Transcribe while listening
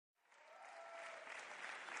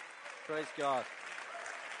Praise God.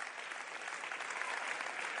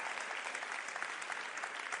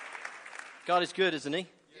 God is good, isn't he?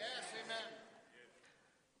 Yes, amen.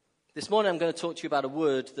 This morning I'm going to talk to you about a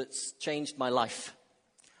word that's changed my life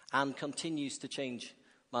and continues to change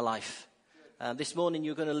my life. This morning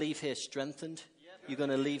you're going to leave here strengthened. You're going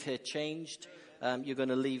to leave here changed. You're going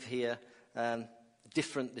to leave here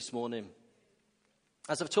different this morning.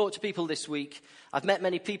 As I've talked to people this week, I've met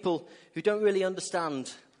many people who don't really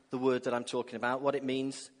understand the word that I'm talking about, what it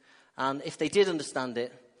means. And if they did understand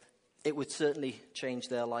it, it would certainly change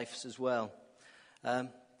their lives as well. The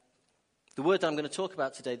word that I'm going to talk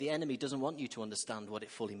about today, the enemy doesn't want you to understand what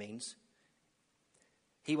it fully means.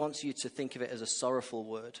 He wants you to think of it as a sorrowful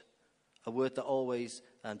word, a word that always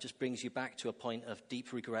just brings you back to a point of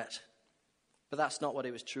deep regret. But that's not what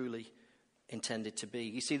it was truly intended to be.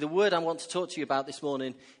 You see, the word I want to talk to you about this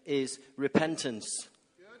morning is repentance.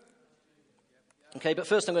 Okay, but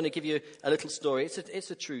first I'm going to give you a little story.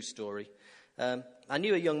 It's a true story. I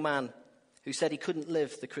knew a young man who said he couldn't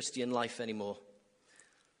live the Christian life anymore.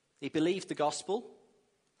 He believed the gospel.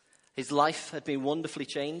 His life had been wonderfully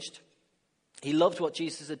changed. He loved what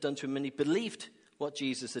Jesus had done to him, and he believed what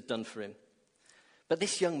Jesus had done for him. But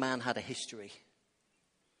this young man had a history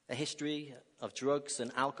of drugs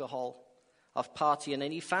and alcohol, of partying,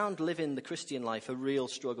 and he found living the Christian life a real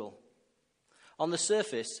struggle. On the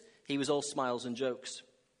surface, he was all smiles and jokes.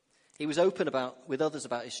 He was open with others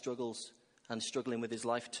about his struggles and struggling with his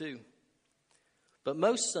life too. But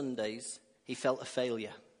most Sundays, he felt a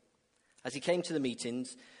failure. As he came to the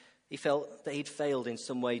meetings, he felt that he'd failed in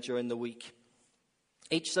some way during the week.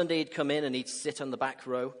 Each Sunday he'd come in and he'd sit on the back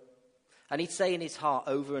row, and he'd say in his heart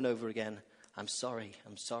over and over again, I'm sorry,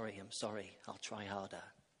 I'm sorry, I'm sorry, I'll try harder.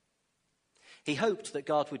 He hoped that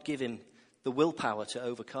God would give him the willpower to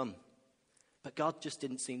overcome, but God just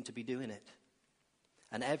didn't seem to be doing it.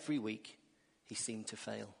 And every week he seemed to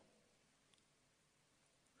fail.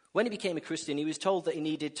 When he became a Christian, he was told that he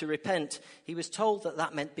needed to repent. He was told that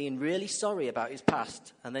that meant being really sorry about his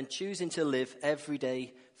past and then choosing to live every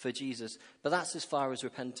day for Jesus. But that's as far as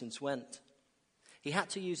repentance went. He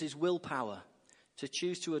had to use his willpower to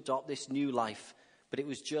choose to adopt this new life, but it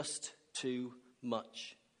was just too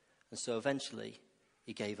much. And so eventually,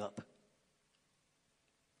 he gave up.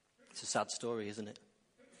 It's a sad story, isn't it?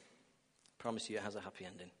 I promise you it has a happy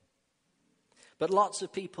ending. But lots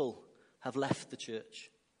of people have left the church,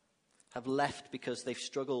 have left because they've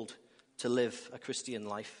struggled to live a Christian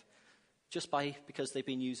life, because they've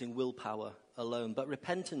been using willpower alone. But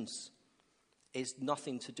repentance is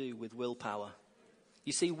nothing to do with willpower.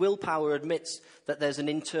 You see, willpower admits that there's an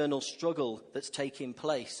internal struggle that's taking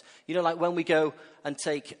place. You know, like when we go and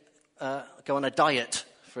go on a diet,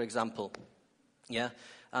 for example, yeah,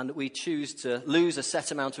 and we choose to lose a set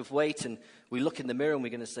amount of weight, and we look in the mirror and we're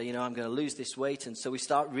going to say, I'm going to lose this weight, and so we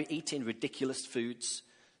start eating ridiculous foods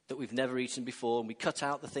that we've never eaten before, and we cut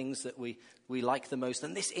out the things that we like the most,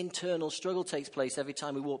 and this internal struggle takes place every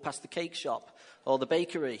time we walk past the cake shop or the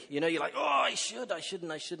bakery. You're like, I shouldn't.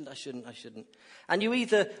 And you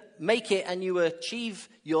either make it and you achieve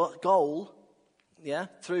your goal, yeah,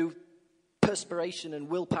 through perspiration and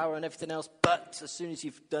willpower and everything else, but as soon as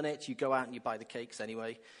you've done it, you go out and you buy the cakes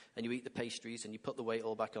anyway, and you eat the pastries and you put the weight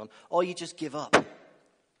all back on, or you just give up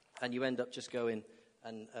and you end up just going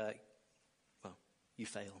and you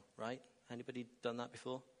fail, right? Anybody done that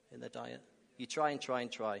before in their diet? You try and try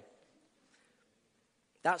and try.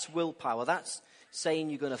 That's willpower. That's saying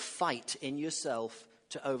you're going to fight in yourself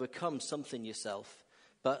to overcome something yourself,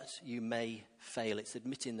 but you may fail. It's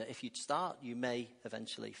admitting that if you start, you may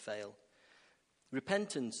eventually fail.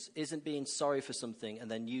 Repentance isn't being sorry for something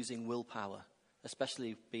and then using willpower,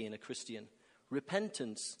 especially being a Christian.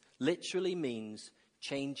 Repentance literally means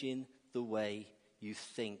changing the way you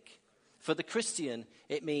think. For the Christian,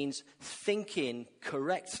 it means thinking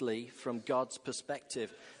correctly from God's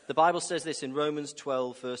perspective. The Bible says this in Romans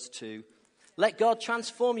 12, verse 2. Let God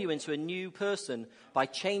transform you into a new person by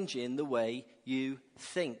changing the way you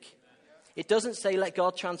think. It doesn't say let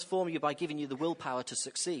God transform you by giving you the willpower to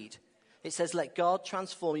succeed. It says let God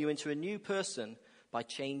transform you into a new person by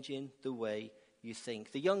changing the way you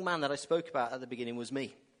think. The young man that I spoke about at the beginning was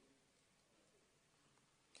me.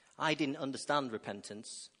 I didn't understand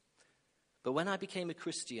repentance. But when I became a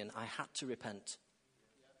Christian, I had to repent.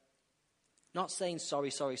 Not saying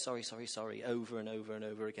sorry over and over and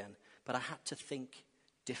over again, but I had to think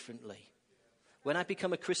differently. When I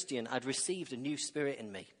become a Christian, I'd received a new spirit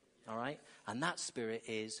in me, all right? And that spirit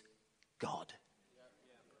is God,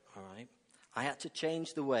 all right? I had to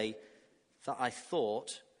change the way that I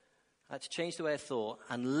thought. I had to change the way I thought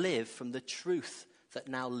and live from the truth that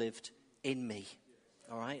now lived in me.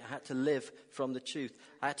 All right? I had to live from the truth.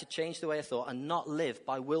 I had to change the way I thought and not live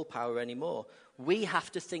by willpower anymore. We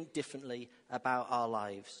have to think differently about our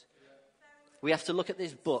lives. We have to look at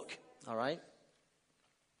this book, all right?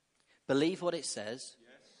 Believe what it says,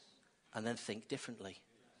 and then think differently.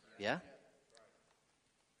 Yeah?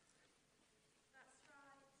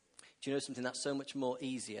 Do you know something? That's so much more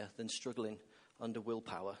easier than struggling under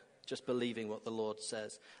willpower, just believing what the Lord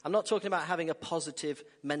says. I'm not talking about having a positive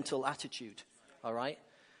mental attitude, all right?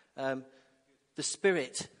 The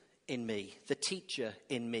Spirit in me, the teacher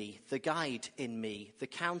in me, the guide in me, the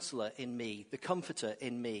counselor in me, the comforter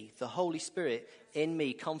in me, the Holy Spirit in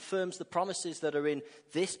me confirms the promises that are in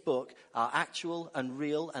this book are actual and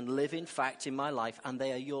real and live in fact in my life, and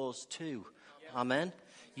they are yours too. Amen?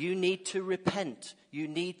 You need to repent. You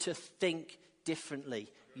need to think differently.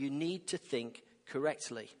 You need to think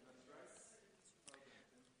correctly.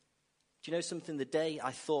 Do you know something? The day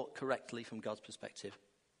I thought correctly from God's perspective,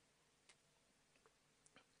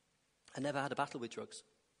 I never had a battle with drugs.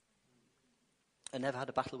 I never had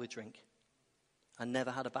a battle with drink. I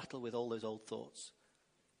never had a battle with all those old thoughts.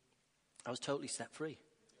 I was totally set free.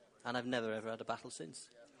 And I've never ever had a battle since.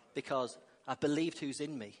 Because I've believed who's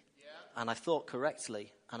in me. And I thought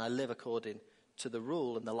correctly. And I live according to the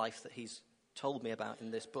rule and the life that he's told me about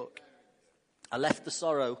in this book. I left the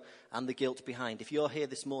sorrow and the guilt behind. If you're here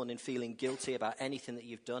this morning feeling guilty about anything that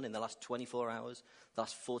you've done in the last 24 hours, the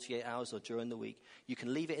last 48 hours or during the week, you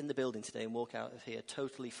can leave it in the building today and walk out of here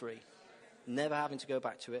totally free. Never having to go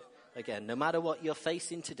back to it again. No matter what you're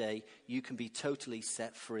facing today, you can be totally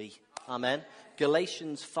set free. Amen.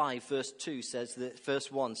 Galatians 5 verse 2 says that, verse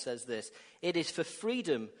 1 says this: "It is for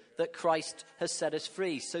freedom that Christ has set us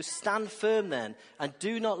free. So stand firm then, and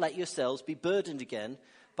do not let yourselves be burdened again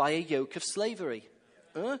by a yoke of slavery."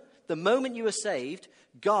 The moment you were saved,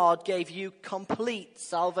 God gave you complete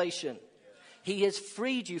salvation. He has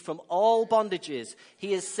freed you from all bondages.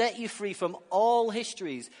 He has set you free from all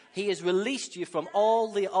histories. He has released you from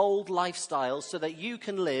all the old lifestyles so that you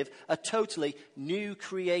can live a totally new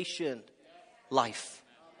creation life.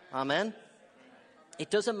 Amen.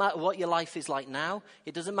 It doesn't matter what your life is like now.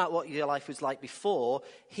 It doesn't matter what your life was like before.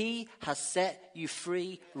 He has set you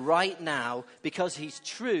free right now because he's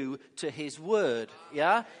true to his word.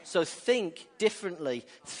 Yeah? So think differently.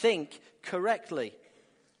 Think correctly.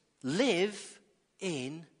 Live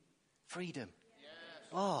in freedom.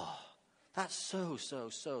 Oh, that's so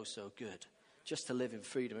good. Just to live in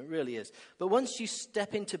freedom. It really is. But once you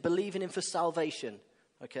step into believing him for salvation,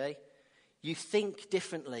 okay, you think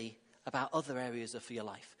differently about other areas of your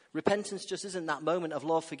life. Repentance just isn't that moment of,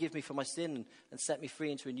 Lord, forgive me for my sin and set me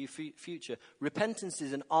free into a new future. Repentance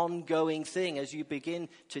is an ongoing thing as you begin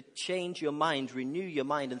to change your mind, renew your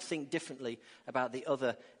mind, and think differently about the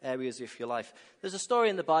other areas of your life. There's a story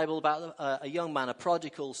in the Bible about a young man, a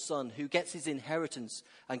prodigal son, who gets his inheritance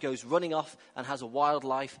and goes running off and has a wild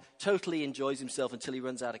life, totally enjoys himself until he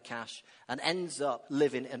runs out of cash, and ends up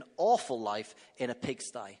living an awful life in a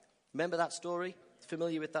pigsty. Remember that story?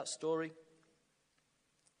 Familiar with that story?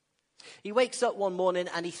 He wakes up one morning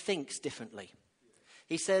and he thinks differently.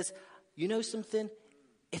 He says, you know something?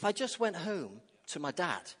 If I just went home to my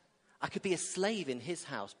dad, I could be a slave in his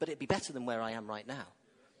house, but it'd be better than where I am right now.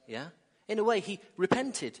 Yeah? In a way, he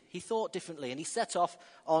repented. He thought differently, and he set off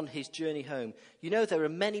on his journey home. You know, there are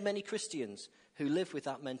many, many Christians who live with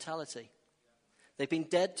that mentality. They've been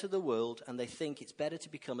dead to the world, and they think it's better to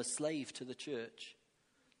become a slave to the church.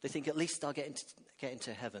 They think at least I'll get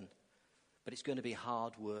into heaven, but it's going to be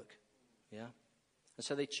hard work. Yeah? And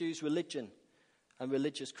so they choose religion and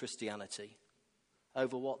religious Christianity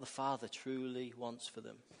over what the Father truly wants for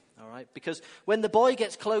them. All right? Because when the boy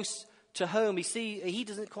gets close to home, he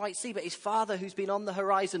doesn't quite see, but his father, who's been on the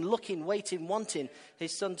horizon looking, waiting, wanting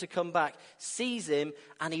his son to come back, sees him,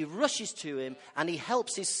 and he rushes to him, and he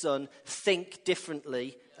helps his son think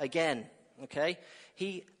differently again. Okay?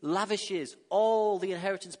 He lavishes all the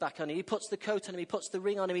inheritance back on him. He puts the coat on him. He puts the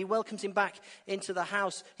ring on him. He welcomes him back into the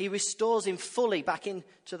house. He restores him fully back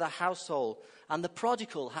into the household. And the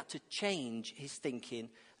prodigal had to change his thinking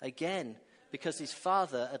again because his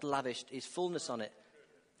father had lavished his fullness on it.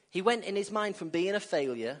 He went in his mind from being a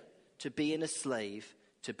failure to being a slave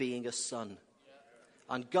to being a son.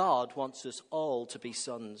 And God wants us all to be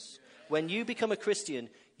sons. When you become a Christian,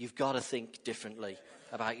 you've got to think differently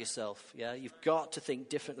about yourself. Yeah, you've got to think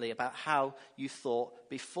differently about how you thought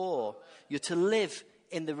before. You're to live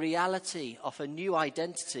in the reality of a new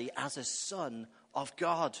identity as a son of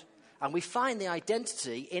God. And we find the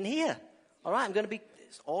identity in here. All right,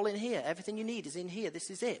 it's all in here. Everything you need is in here. This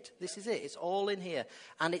is it. This is it. It's all in here.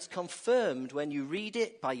 And it's confirmed when you read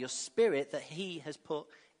it by your spirit that he has put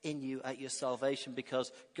in you at your salvation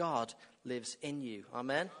because God lives in you.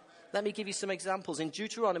 Amen? Let me give you some examples. In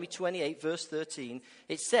Deuteronomy 28, verse 13,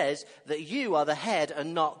 it says that you are the head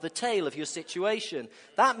and not the tail of your situation.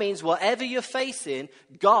 That means whatever you're facing,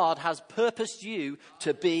 God has purposed you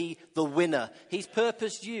to be the winner. He's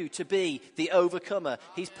purposed you to be the overcomer.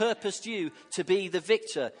 He's purposed you to be the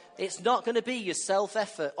victor. It's not going to be your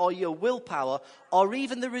self-effort or your willpower or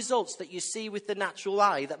even the results that you see with the natural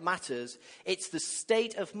eye that matters. It's the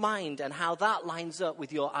state of mind and how that lines up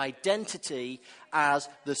with your identity as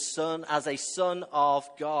the son, as a son of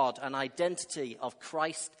God. An identity of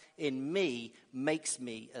Christ in me makes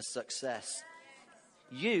me a success.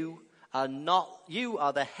 You are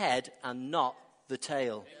the head and not the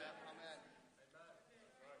tail.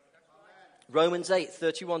 Romans 8,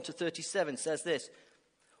 31 to 37 says this.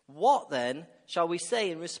 What then shall we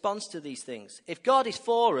say in response to these things? If God is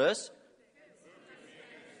for us,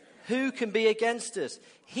 who can be against us?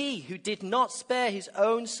 He who did not spare his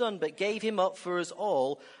own son but gave him up for us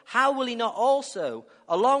all, how will he not also,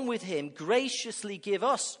 along with him, graciously give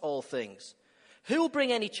us all things? Who will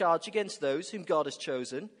bring any charge against those whom God has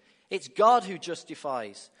chosen? It's God who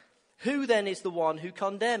justifies. Who then is the one who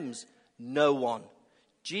condemns? No one.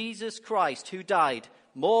 Jesus Christ, who died,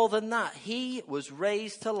 more than that, he was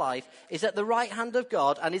raised to life, is at the right hand of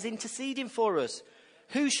God and is interceding for us.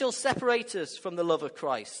 Who shall separate us from the love of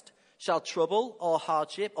Christ? Shall trouble or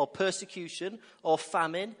hardship or persecution or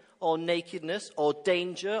famine or nakedness or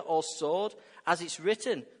danger or sword? As it's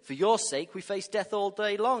written, for your sake we face death all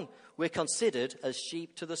day long. We're considered as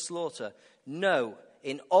sheep to the slaughter. No,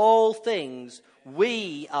 in all things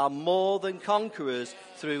we are more than conquerors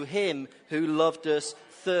through him who loved us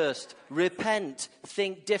first. Repent,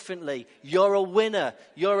 think differently. You're a winner.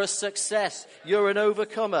 You're a success. You're an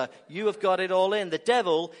overcomer. You have got it all in. The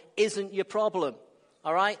devil isn't your problem.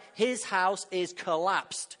 All right? His house is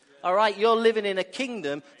collapsed. All right? You're living in a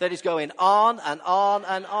kingdom that is going on and on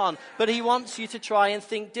and on. But he wants you to try and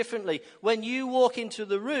think differently. When you walk into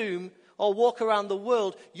the room or walk around the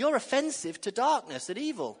world, you're offensive to darkness and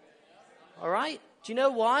evil. All right? Do you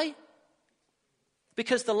know why?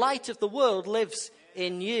 Because the light of the world lives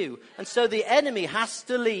in you. And so the enemy has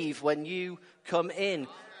to leave when you come in.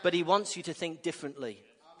 But he wants you to think differently.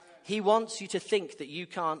 He wants you to think that you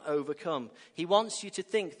can't overcome. He wants you to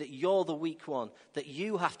think that you're the weak one, that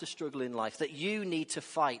you have to struggle in life, that you need to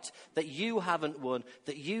fight, that you haven't won,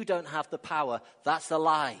 that you don't have the power. That's a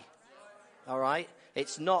lie. All right?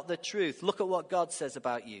 It's not the truth. Look at what God says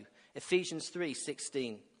about you. Ephesians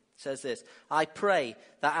 3:16 says this. I pray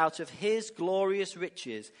that out of his glorious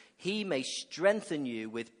riches he may strengthen you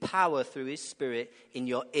with power through his Spirit in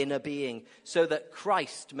your inner being, so that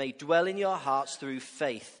Christ may dwell in your hearts through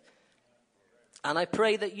faith. And I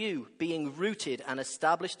pray that you, being rooted and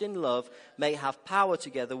established in love, may have power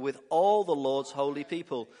together with all the Lord's holy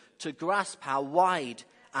people to grasp how wide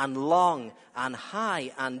and long and high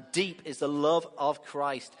and deep is the love of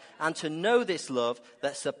Christ, and to know this love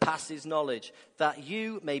that surpasses knowledge, that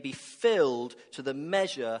you may be filled to the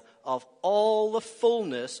measure of all the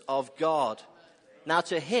fullness of God. Now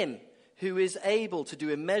to him who is able to do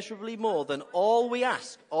immeasurably more than all we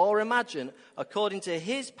ask or imagine, according to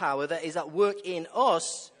his power that is at work in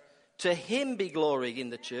us, to him be glory in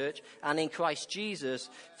the church and in Christ Jesus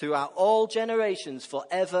throughout all generations,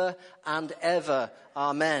 forever and ever.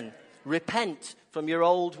 Amen. Repent from your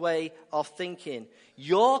old way of thinking.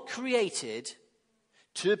 You're created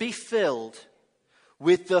to be filled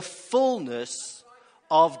with the fullness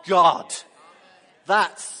of God.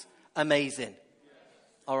 That's amazing.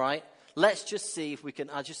 All right? Let's just see if we can,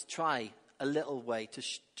 I'll just try a little way to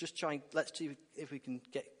just try, let's see if we can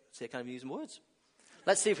get, see, I can't even use some words.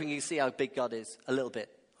 Let's see if we can see how big God is a little bit,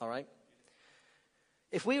 all right?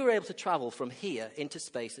 If we were able to travel from here into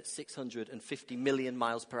space at 650 million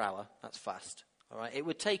miles per hour, that's fast, all right? It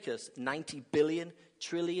would take us 90 billion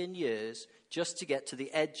trillion years just to get to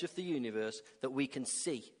the edge of the universe that we can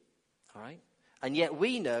see, all right? And yet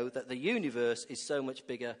we know that the universe is so much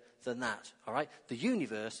bigger than that, all right? The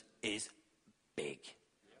universe is big.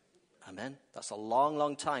 Amen? That's a long,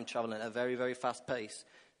 long time traveling at a very, very fast pace.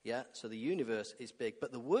 Yeah, so the universe is big.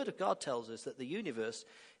 But the Word of God tells us that the universe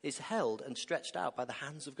is held and stretched out by the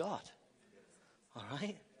hands of God. All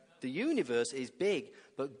right? The universe is big,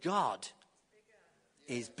 but God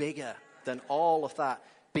is bigger than all of that.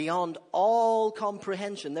 Beyond all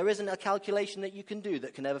comprehension. There isn't a calculation that you can do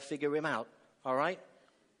that can ever figure him out. All right?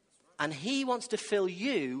 And he wants to fill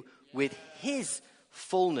you with his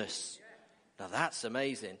fullness. Now that's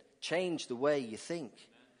amazing. Change the way you think.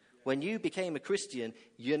 When you became a Christian,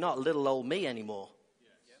 you're not little old me anymore.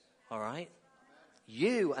 All right?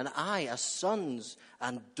 You and I are sons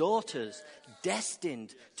and daughters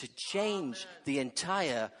destined to change the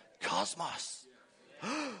entire cosmos.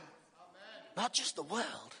 Not just the world.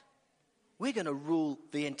 We're going to rule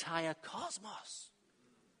the entire cosmos.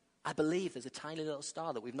 I believe there's a tiny little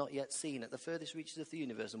star that we've not yet seen at the furthest reaches of the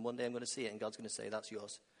universe, and one day I'm going to see it and God's going to say, that's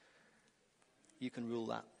yours. You can rule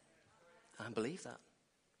that. I believe that.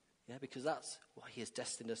 Yeah, because that's why he has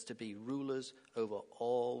destined us to be rulers over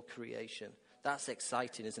all creation. That's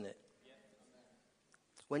exciting, isn't it?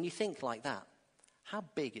 When you think like that, how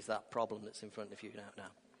big is that problem that's in front of you now?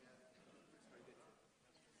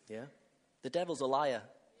 Yeah? The devil's a liar,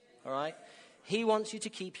 all right? He wants you to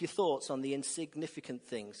keep your thoughts on the insignificant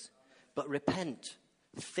things, but repent,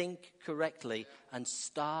 think correctly, and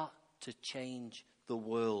start to change the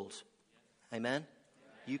world. Amen?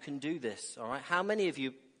 You can do this, all right? How many of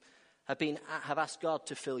you have asked God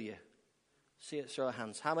to fill you? See it, show of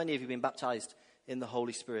hands. How many of you have been baptized in the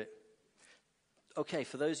Holy Spirit? Okay,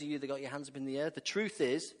 for those of you that got your hands up in the air, the truth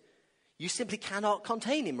is, you simply cannot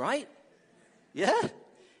contain him, right? Yeah?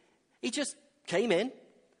 He just came in,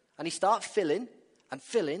 and he started filling, and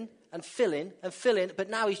filling, and filling, and filling, but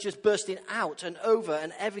now he's just bursting out and over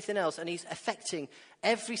and everything else, and he's affecting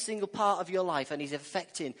every single part of your life, and he's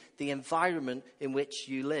affecting the environment in which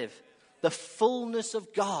you live. The fullness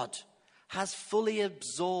of God has fully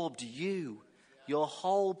absorbed you, your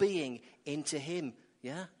whole being, into him.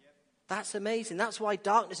 Yeah? That's amazing. That's why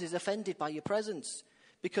darkness is offended by your presence.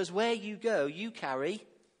 Because where you go, you carry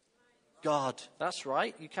God. That's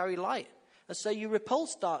right. You carry light. And so you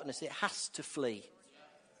repulse darkness. It has to flee.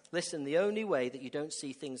 Listen, the only way that you don't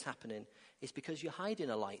see things happening is because you're hiding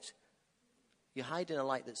a light. You're hiding a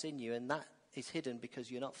light that's in you, and that is hidden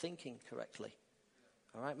because you're not thinking correctly.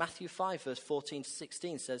 All right, Matthew 5, verse 14 to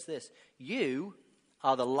 16 says this. You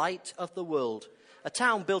are the light of the world. A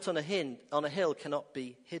town built on a hill cannot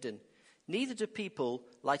be hidden. Neither do people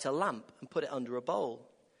light a lamp and put it under a bowl.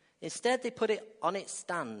 Instead, they put it on its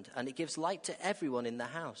stand, and it gives light to everyone in the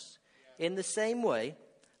house. In the same way,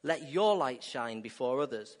 let your light shine before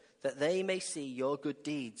others, that they may see your good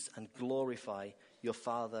deeds and glorify your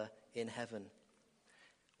Father in heaven.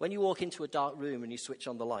 When you walk into a dark room and you switch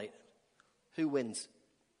on the light, who wins?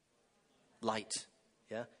 Light.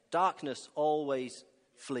 Yeah? Darkness always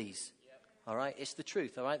flees. All right? It's the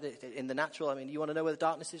truth, all right? In the natural, I mean, you want to know where the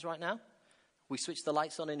darkness is right now? We switched the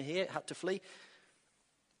lights on in here, it had to flee.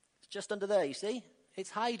 It's just under there, you see? It's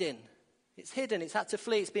hiding. It's hidden. It's had to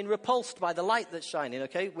flee. It's been repulsed by the light that's shining,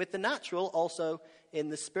 okay? With the natural, also in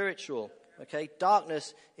the spiritual, okay?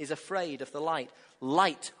 Darkness is afraid of the light.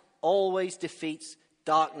 Light always defeats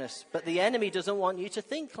darkness. But the enemy doesn't want you to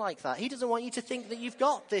think like that. He doesn't want you to think that you've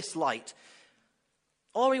got this light.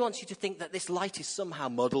 Or he wants you to think that this light is somehow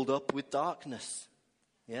muddled up with darkness.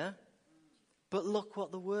 Yeah? But look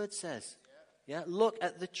what the word says. Yeah? Look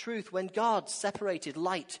at the truth. When God separated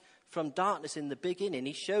light from darkness in the beginning,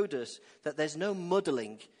 he showed us that there's no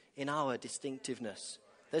muddling in our distinctiveness.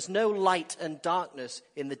 There's no light and darkness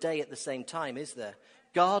in the day at the same time, is there?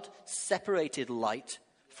 God separated light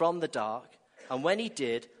from the dark, and when he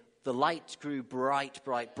did, the light grew bright,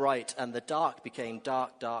 bright, bright, and the dark became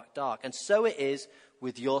dark, dark, dark. And so it is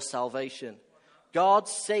with your salvation. God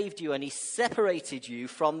saved you, and he separated you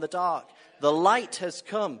from the dark. The light has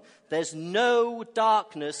come. There's no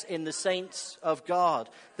darkness in the saints of God.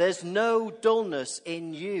 There's no dullness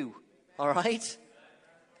in you. All right?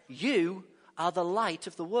 You are the light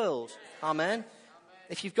of the world. Amen?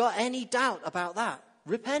 If you've got any doubt about that,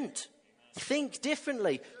 repent. Think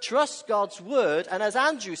differently. Trust God's word. And as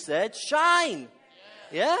Andrew said, shine.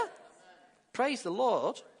 Yeah? Praise the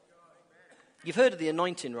Lord. You've heard of the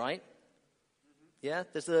anointing, right? Yeah?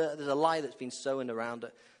 There's a lie that's been sown around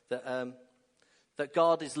it that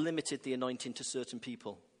God has limited the anointing to certain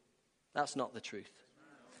people. That's not the truth.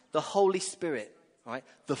 The Holy Spirit, right?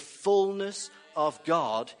 The fullness of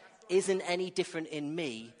God isn't any different in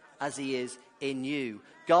me as he is in you.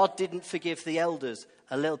 God didn't forgive the elders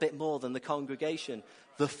a little bit more than the congregation.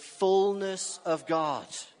 The fullness of God,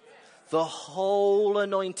 the whole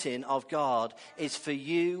anointing of God is for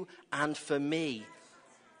you and for me.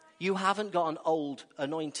 You haven't got an old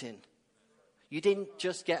anointing. You didn't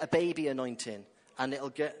just get a baby anointing and it'll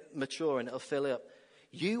get mature and it'll fill up.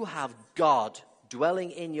 You have God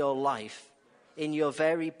dwelling in your life, in your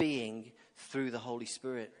very being, through the Holy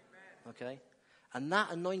Spirit. Okay? And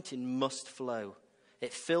that anointing must flow.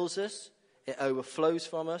 It fills us, it overflows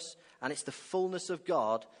from us, and it's the fullness of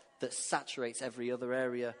God that saturates every other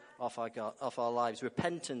area of our lives.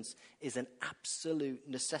 Repentance is an absolute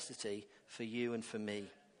necessity for you and for me.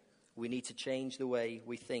 We need to change the way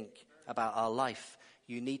we think about our life.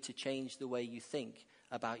 You need to change the way you think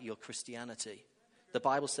about your Christianity. The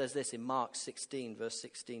Bible says this in Mark 16, verse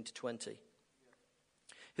 16 to 20.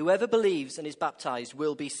 Whoever believes and is baptized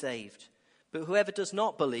will be saved, but whoever does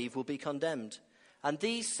not believe will be condemned. And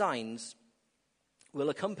these signs will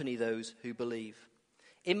accompany those who believe.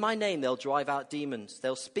 In my name they'll drive out demons.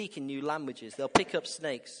 They'll speak in new languages. They'll pick up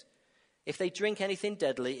snakes. If they drink anything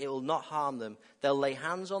deadly, it will not harm them. They'll lay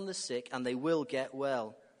hands on the sick and they will get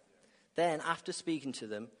well. Then, after speaking to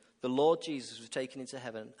them, the Lord Jesus was taken into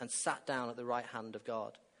heaven and sat down at the right hand of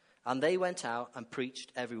God. And they went out and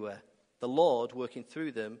preached everywhere, the Lord working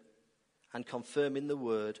through them and confirming the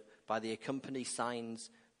word by the accompanying signs,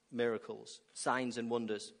 miracles, signs and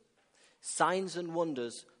wonders. Signs and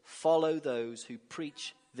wonders follow those who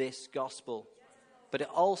preach this gospel, but it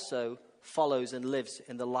also follows and lives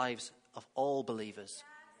in the lives of all believers.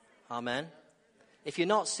 Amen. If you're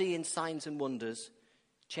not seeing signs and wonders,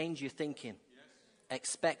 change your thinking.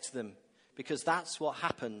 Expect them, because that's what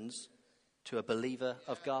happens to a believer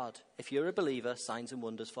of God. If you're a believer, signs and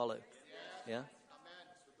wonders follow. Yeah?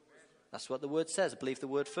 That's what the word says. Believe the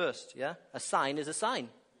word first. Yeah? A sign is a sign.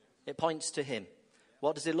 It points to him.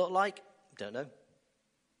 What does it look like? Don't know.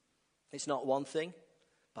 It's not one thing,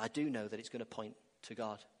 but I do know that it's going to point to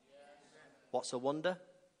God. What's a wonder?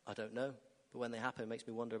 I don't know. But when they happen, it makes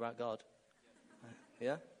me wonder about God.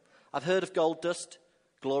 Yeah? I've heard of gold dust,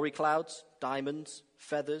 glory clouds, diamonds,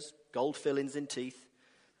 feathers, gold fillings in teeth.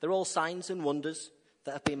 They're all signs and wonders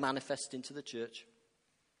that have been manifested into the church.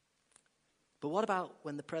 But what about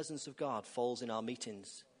when the presence of God falls in our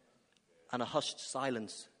meetings and a hushed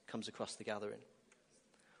silence comes across the gathering?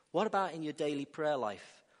 What about in your daily prayer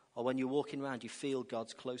life, or when you're walking around, you feel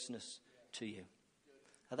God's closeness to you?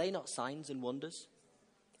 Are they not signs and wonders?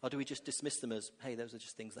 Or do we just dismiss them as, hey, those are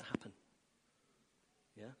just things that happen?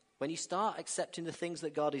 Yeah. When you start accepting the things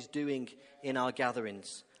that God is doing in our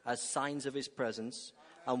gatherings as signs of his presence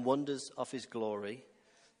and wonders of his glory,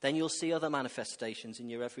 then you'll see other manifestations in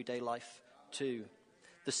your everyday life too.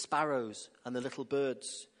 The sparrows and the little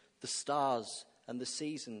birds, the stars and the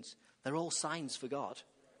seasons, they're all signs for God.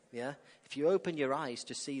 Yeah. If you open your eyes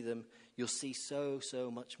to see them, you'll see so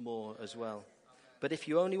much more as well. But if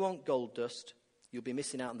you only want gold dust, you'll be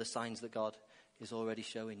missing out on the signs that God is already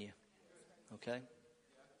showing you. Okay?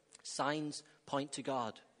 Signs point to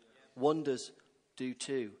God. Wonders do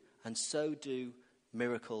too. And so do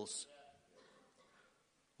miracles.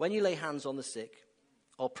 When you lay hands on the sick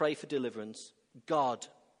or pray for deliverance, God,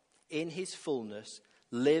 in his fullness,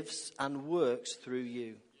 lives and works through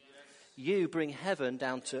you. You bring heaven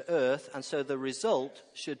down to earth, and so the result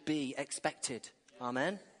should be expected.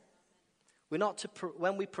 Amen? We're not to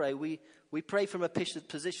when we pray, we pray from a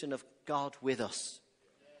position of God with us.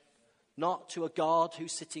 Not to a God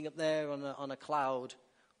who's sitting up there on a cloud.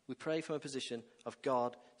 We pray from a position of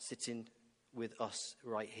God sitting with us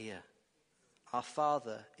right here. Our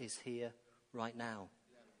Father is here right now.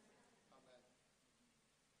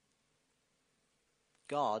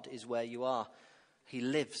 God is where you are. He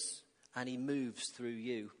lives and he moves through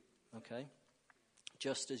you. Okay?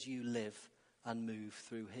 Just as you live and move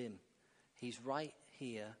through him. He's right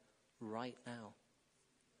here, right now.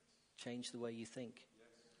 Change the way you think.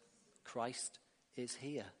 Christ is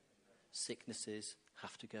here. Sicknesses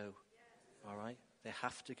have to go. All right? They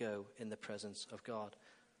have to go in the presence of God.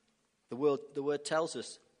 The word tells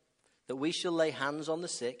us that we shall lay hands on the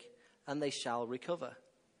sick and they shall recover.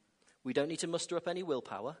 We don't need to muster up any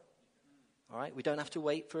willpower. All right? We don't have to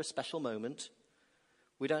wait for a special moment.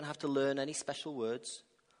 We don't have to learn any special words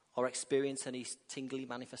or experience any tingly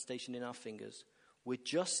manifestation in our fingers. We're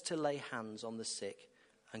just to lay hands on the sick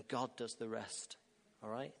and God does the rest. All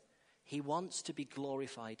right? He wants to be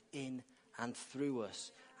glorified in and through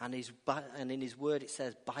us. And in his word it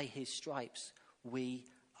says, by his stripes we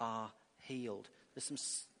are healed. There's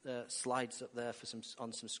some slides up there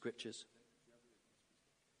on some scriptures.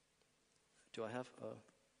 Do I have?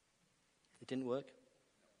 It didn't work?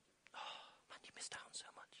 Oh, man, you missed out on so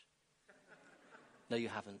much. No, you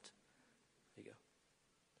haven't. There you go.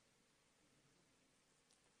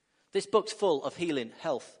 This book's full of healing,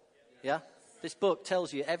 health. Yeah? This book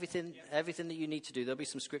tells you everything that you need to do. There'll be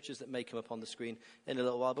some scriptures that may come up on the screen in a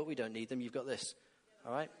little while, but we don't need them. You've got this.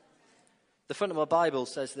 All right? The front of my Bible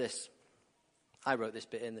says this. I wrote this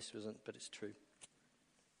bit in, this wasn't, but it's true.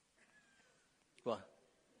 Well,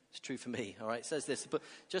 it's true for me, all right? It says this, but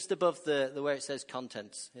just above the where it says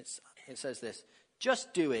contents, it says this.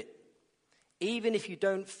 Just do it. Even if you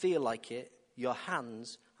don't feel like it, your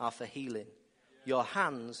hands are for healing. Your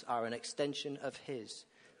hands are an extension of his.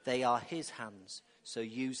 They are his hands, so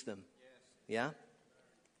use them. Yeah?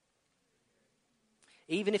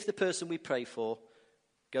 Even if the person we pray for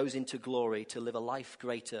goes into glory to live a life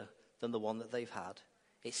greater than the one that they've had,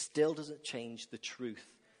 it still doesn't change the truth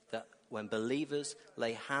that when believers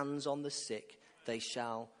lay hands on the sick, they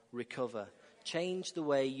shall recover. Change the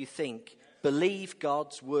way you think. Believe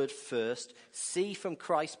God's word first. See from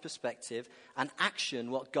Christ's perspective and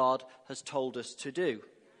action what God has told us to do.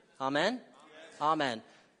 Amen? Amen.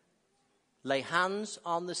 Lay hands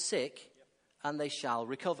on the sick and they shall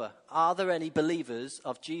recover. Are there any believers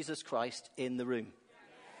of Jesus Christ in the room?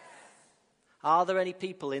 Are there any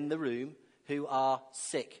people in the room who are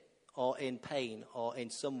sick or in pain or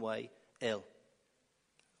in some way ill?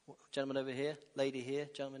 Gentleman over here, lady here,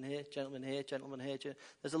 gentleman here, gentleman here, gentleman here.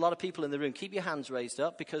 There's a lot of people in the room. Keep your hands raised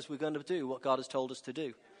up because we're going to do what God has told us to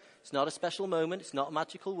do. It's not a special moment. It's not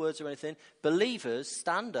magical words or anything. Believers,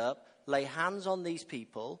 stand up, lay hands on these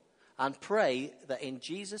people and pray that in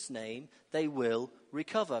Jesus' name they will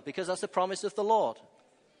recover, because that's the promise of the Lord.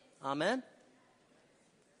 Amen.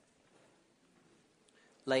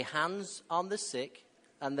 Lay hands on the sick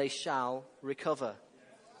and they shall recover.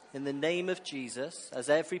 In the name of Jesus, as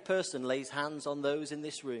every person lays hands on those in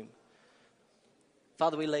this room,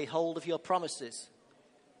 Father, we lay hold of your promises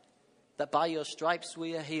that by your stripes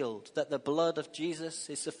we are healed, that the blood of Jesus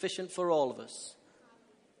is sufficient for all of us.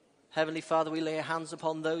 Heavenly Father, we lay our hands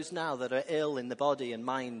upon those now that are ill in the body and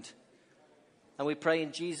mind. And we pray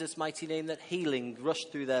in Jesus' mighty name that healing rush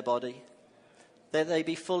through their body, that they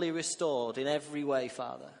be fully restored in every way,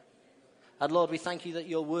 Father. And Lord, we thank you that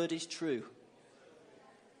your word is true.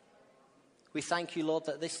 We thank you, Lord,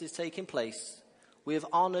 that this is taking place. We have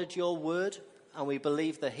honored your word and we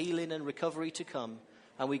believe the healing and recovery to come.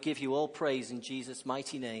 And we give you all praise in Jesus'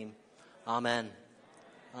 mighty name. Amen.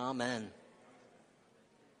 Amen.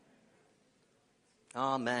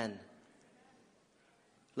 Amen.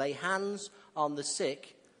 Lay hands on the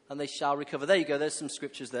sick and they shall recover. There you go. There's some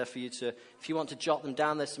scriptures there for you to, if you want to jot them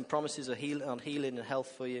down, there's some promises on healing and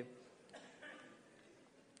health for you.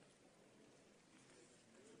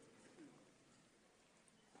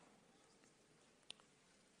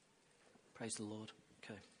 Praise the Lord.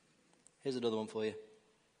 Okay. Here's another one for you.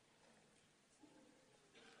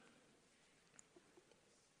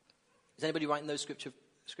 Is anybody writing those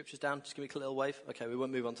scriptures down? Just give me a little wave. Okay, we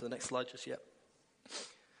won't move on to the next slide just yet.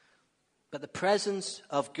 But the presence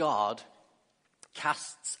of God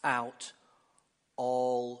casts out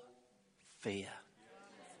all fear.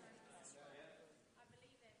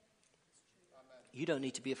 You don't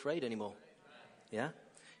need to be afraid anymore. Yeah?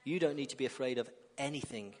 You don't need to be afraid of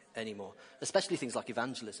anything anymore, especially things like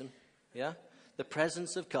evangelism. Yeah? The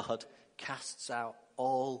presence of God casts out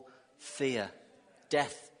all fear.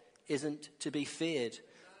 Death isn't to be feared,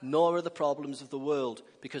 nor are the problems of the world,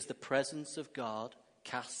 because the presence of God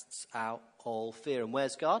casts out all fear. And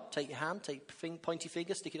where's God? Take your hand, take pointy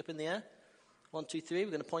finger, stick it up in the air. 1, 2, 3.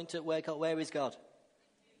 We're going to point at where God. Where is God?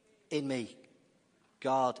 In me.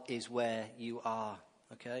 God is where you are.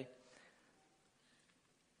 Okay?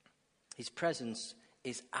 His presence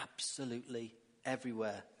is absolutely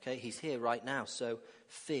everywhere. Okay? He's here right now. So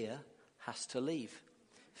fear has to leave.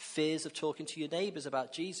 Fears of talking to your neighbors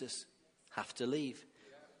about Jesus have to leave.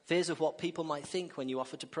 Fears of what people might think when you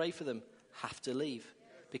offer to pray for them have to leave.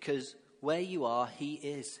 Because where you are, he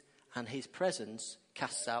is. And his presence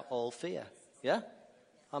casts out all fear. Yeah?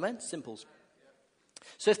 Amen? Simples.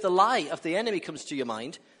 So if the lie of the enemy comes to your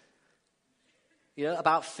mind,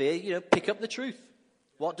 about fear, pick up the truth.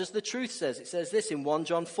 What does the truth say? It says this in 1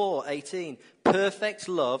 John 4:18. Perfect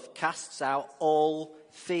love casts out all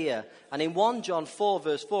fear. And in 1 John 4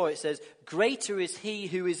 verse 4 it says, greater is he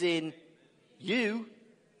who is in you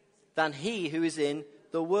than he who is in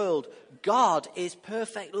the world. God is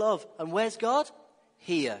perfect love. And where's God?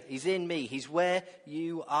 Here. He's in me. He's where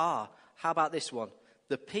you are. How about this one?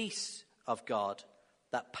 The peace of God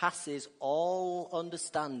that passes all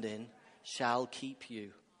understanding shall keep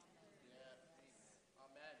you.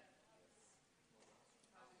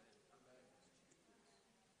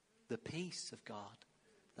 The peace of God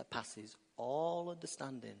that passes all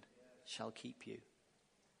understanding shall keep you.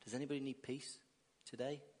 Does anybody need peace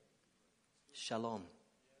today? Shalom.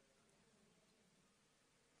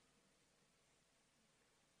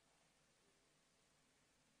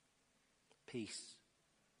 Peace.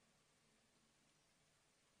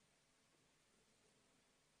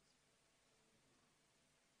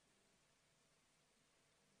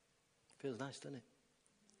 Feels nice, doesn't it?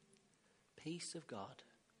 Peace of God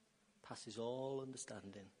passes all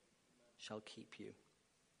understanding shall keep you.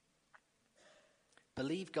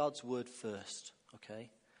 Believe God's word first, okay?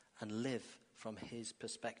 And live from his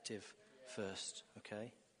perspective first,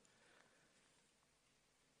 okay?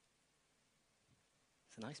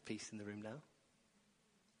 It's a nice peace in the room now.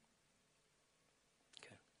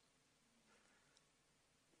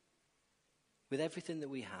 with everything that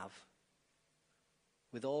we have,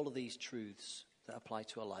 with all of these truths that apply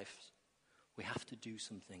to our lives, we have to do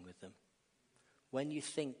something with them. When you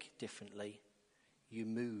think differently, you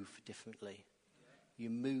move differently. You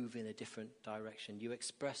move in a different direction. You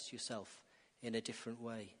express yourself in a different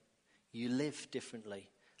way. You live differently.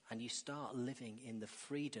 And you start living in the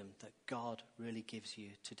freedom that God really gives you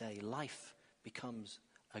today. Life becomes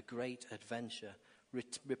a great adventure.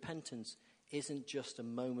 Repentance isn't just a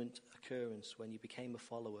moment occurrence when you became a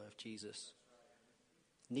follower of Jesus.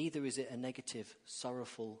 Neither is it a negative,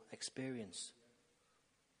 sorrowful experience.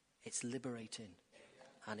 It's liberating,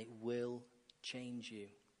 and it will change you.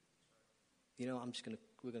 You know,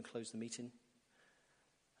 we're going to close the meeting.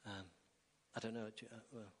 I don't know.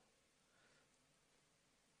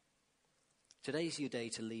 Today's your day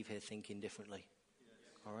to leave here thinking differently.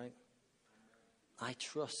 All right? I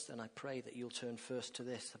trust and I pray that you'll turn first to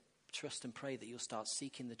this. I trust and pray that you'll start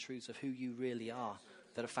seeking the truths of who you really are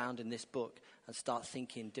that are found in this book and start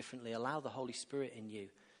thinking differently. Allow the Holy Spirit in you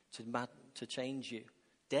to change you.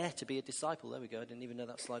 Dare to be a disciple. There we go. I didn't even know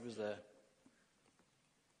that slide was there.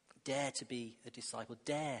 Dare to be a disciple.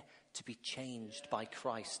 Dare to be changed by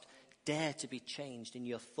Christ. Dare to be changed in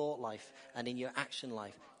your thought life and in your action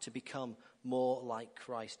life to become more like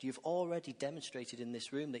Christ. You've already demonstrated in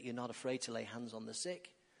this room that you're not afraid to lay hands on the sick.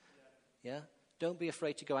 Yeah? Don't be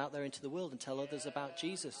afraid to go out there into the world and tell others about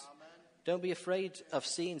Jesus. Don't be afraid of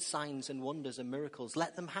seeing signs and wonders and miracles.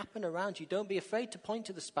 Let them happen around you. Don't be afraid to point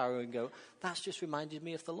to the sparrow and go, that's just reminded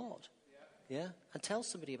me of the Lord. Yeah? And tell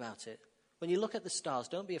somebody about it. When you look at the stars,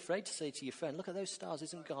 don't be afraid to say to your friend, look at those stars,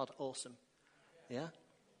 isn't God awesome? Yeah?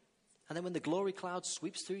 And then when the glory cloud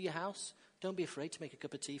sweeps through your house, don't be afraid to make a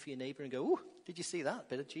cup of tea for your neighbor and go, ooh, did you see that?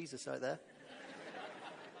 Bit of Jesus right there.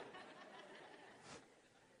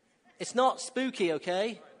 It's not spooky,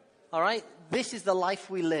 okay? All right? This is the life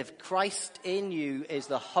we live. Christ in you is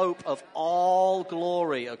the hope of all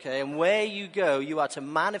glory, okay? And where you go, you are to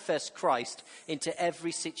manifest Christ into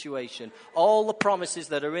every situation. All the promises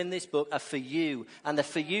that are in this book are for you, and they're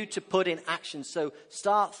for you to put in action. So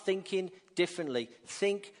start thinking differently.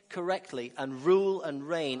 Think correctly and rule and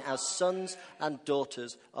reign as sons and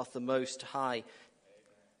daughters of the Most High.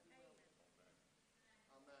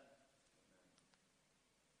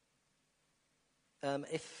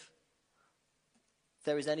 If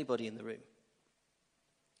there is anybody in the room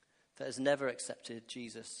that has never accepted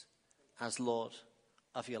Jesus as Lord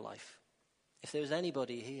of your life, if there is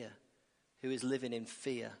anybody here who is living in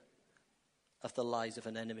fear of the lies of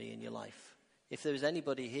an enemy in your life, if there is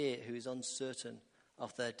anybody here who is uncertain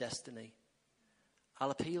of their destiny,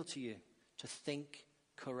 I'll appeal to you to think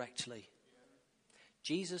correctly.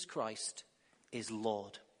 Jesus Christ is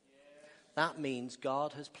Lord. That means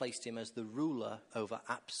God has placed him as the ruler over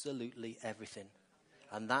absolutely everything.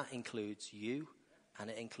 And that includes you and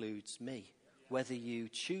it includes me, whether you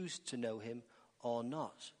choose to know him or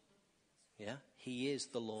not. Yeah? He is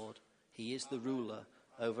the Lord. He is the ruler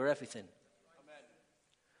over everything.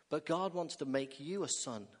 But God wants to make you a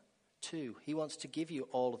son too. He wants to give you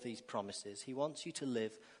all of these promises. He wants you to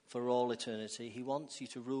live for all eternity. He wants you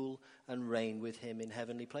to rule and reign with him in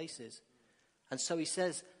heavenly places. And so he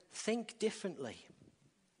says, think differently.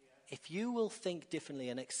 If you will think differently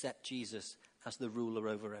and accept Jesus as the ruler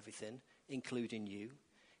over everything, including you,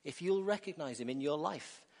 if you'll recognize him in your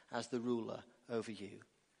life as the ruler over you,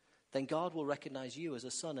 then God will recognize you as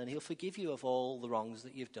a son and he'll forgive you of all the wrongs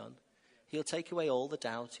that you've done. He'll take away all the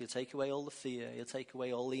doubt. He'll take away all the fear. He'll take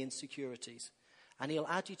away all the insecurities. And he'll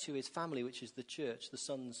add you to his family, which is the church, the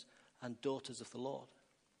sons and daughters of the Lord.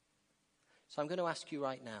 So I'm going to ask you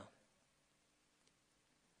right now,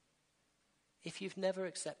 if you've never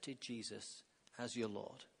accepted Jesus as your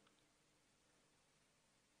Lord,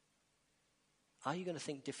 are you going to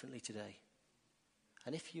think differently today?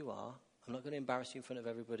 And if you are, I'm not going to embarrass you in front of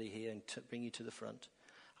everybody here and bring you to the front.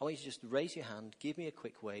 I want you to just raise your hand, give me a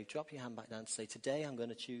quick wave, drop your hand back down and say, today I'm going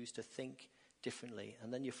to choose to think differently.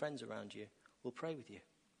 And then your friends around you will pray with you.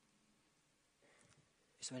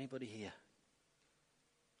 Is there anybody here?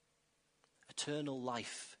 Eternal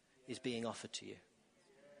life is being offered to you.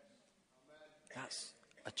 That's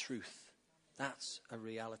a truth. That's a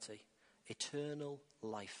reality. Eternal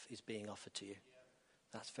life is being offered to you.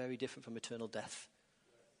 That's very different from eternal death.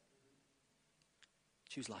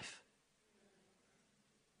 Choose life.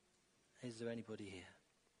 Is there anybody here?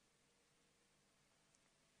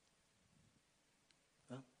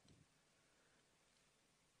 Well,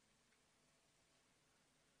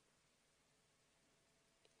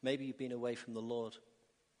 maybe you've been away from the Lord,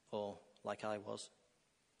 or like I was,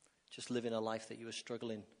 just living a life that you were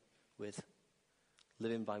struggling with,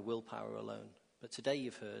 living by willpower alone. But today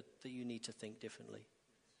you've heard that you need to think differently.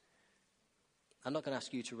 I'm not going to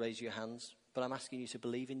ask you to raise your hands, but I'm asking you to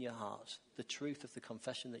believe in your heart the truth of the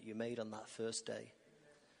confession that you made on that first day.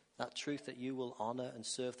 That truth that you will honor and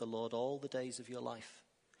serve the Lord all the days of your life.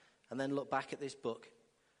 And then look back at this book,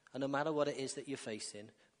 and no matter what it is that you're facing,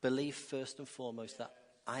 believe first and foremost that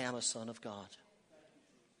I am a son of God.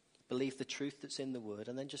 Believe the truth that's in the word,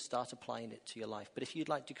 and then just start applying it to your life. But if you'd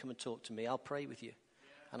like to come and talk to me, I'll pray with you.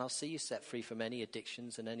 And I'll see you set free from any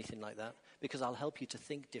addictions and anything like that, because I'll help you to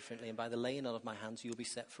think differently. And by the laying on of my hands, you'll be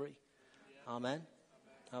set free. Amen.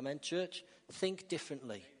 Amen. Church, think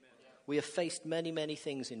differently. We have faced many, many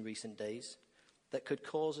things in recent days that could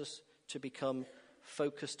cause us to become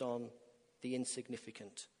focused on the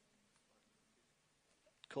insignificant.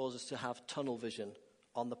 Cause us to have tunnel vision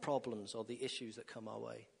on the problems or the issues that come our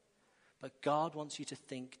way. But God wants you to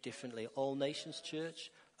think differently. All Nations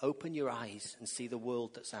Church, open your eyes and see the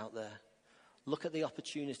world that's out there. Look at the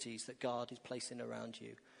opportunities that God is placing around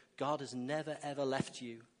you. God has never, ever left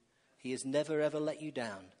you. He has never, ever let you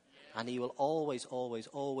down. And he will always, always,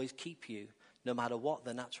 always keep you, no matter what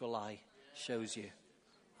the natural eye shows you.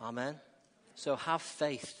 Amen. So have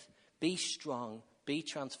faith. Be strong. Be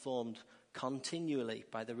transformed continually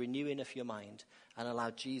by the renewing of your mind, and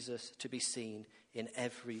allow Jesus to be seen in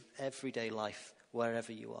everyday life,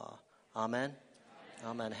 wherever you are. Amen.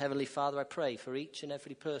 Amen. Heavenly Father, I pray for each and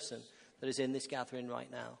every person that is in this gathering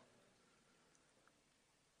right now.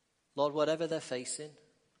 Lord, whatever they're facing,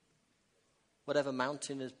 whatever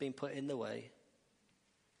mountain has been put in the way,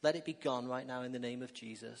 let it be gone right now in the name of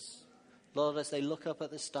Jesus. Lord, as they look up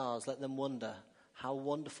at the stars, let them wonder how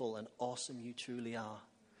wonderful and awesome you truly are.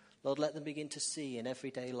 Lord, let them begin to see in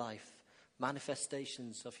everyday life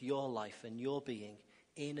manifestations of your life and your being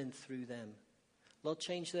in and through them. Lord,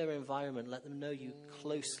 change their environment. Let them know you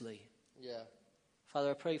closely. Yeah.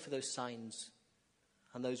 Father, I pray for those signs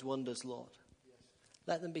and those wonders, Lord. Yes.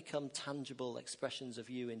 Let them become tangible expressions of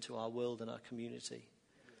you into our world and our community.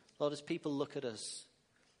 Lord, as people look at us,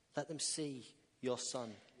 let them see your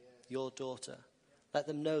son, your daughter. Let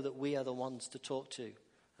them know that we are the ones to talk to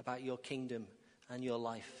about your kingdom and your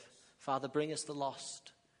life. Father, bring us the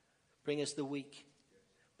lost. Bring us the weak.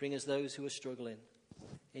 Bring us those who are struggling.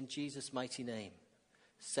 In Jesus' mighty name,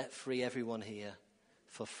 set free everyone here,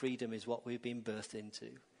 for freedom is what we've been birthed into.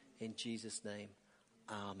 In Jesus' name,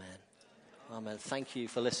 amen. Amen. Thank you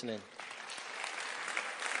for listening.